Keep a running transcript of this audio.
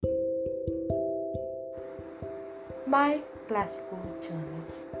My classical journey.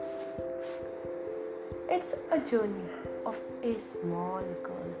 It's a journey of a small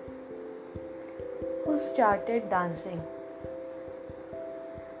girl who started dancing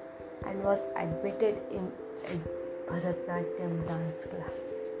and was admitted in a Bharatanatyam dance class.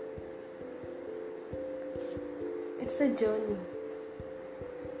 It's a journey.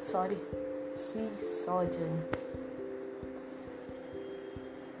 Sorry, seesaw journey.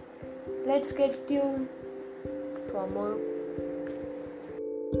 Let's get tuned for more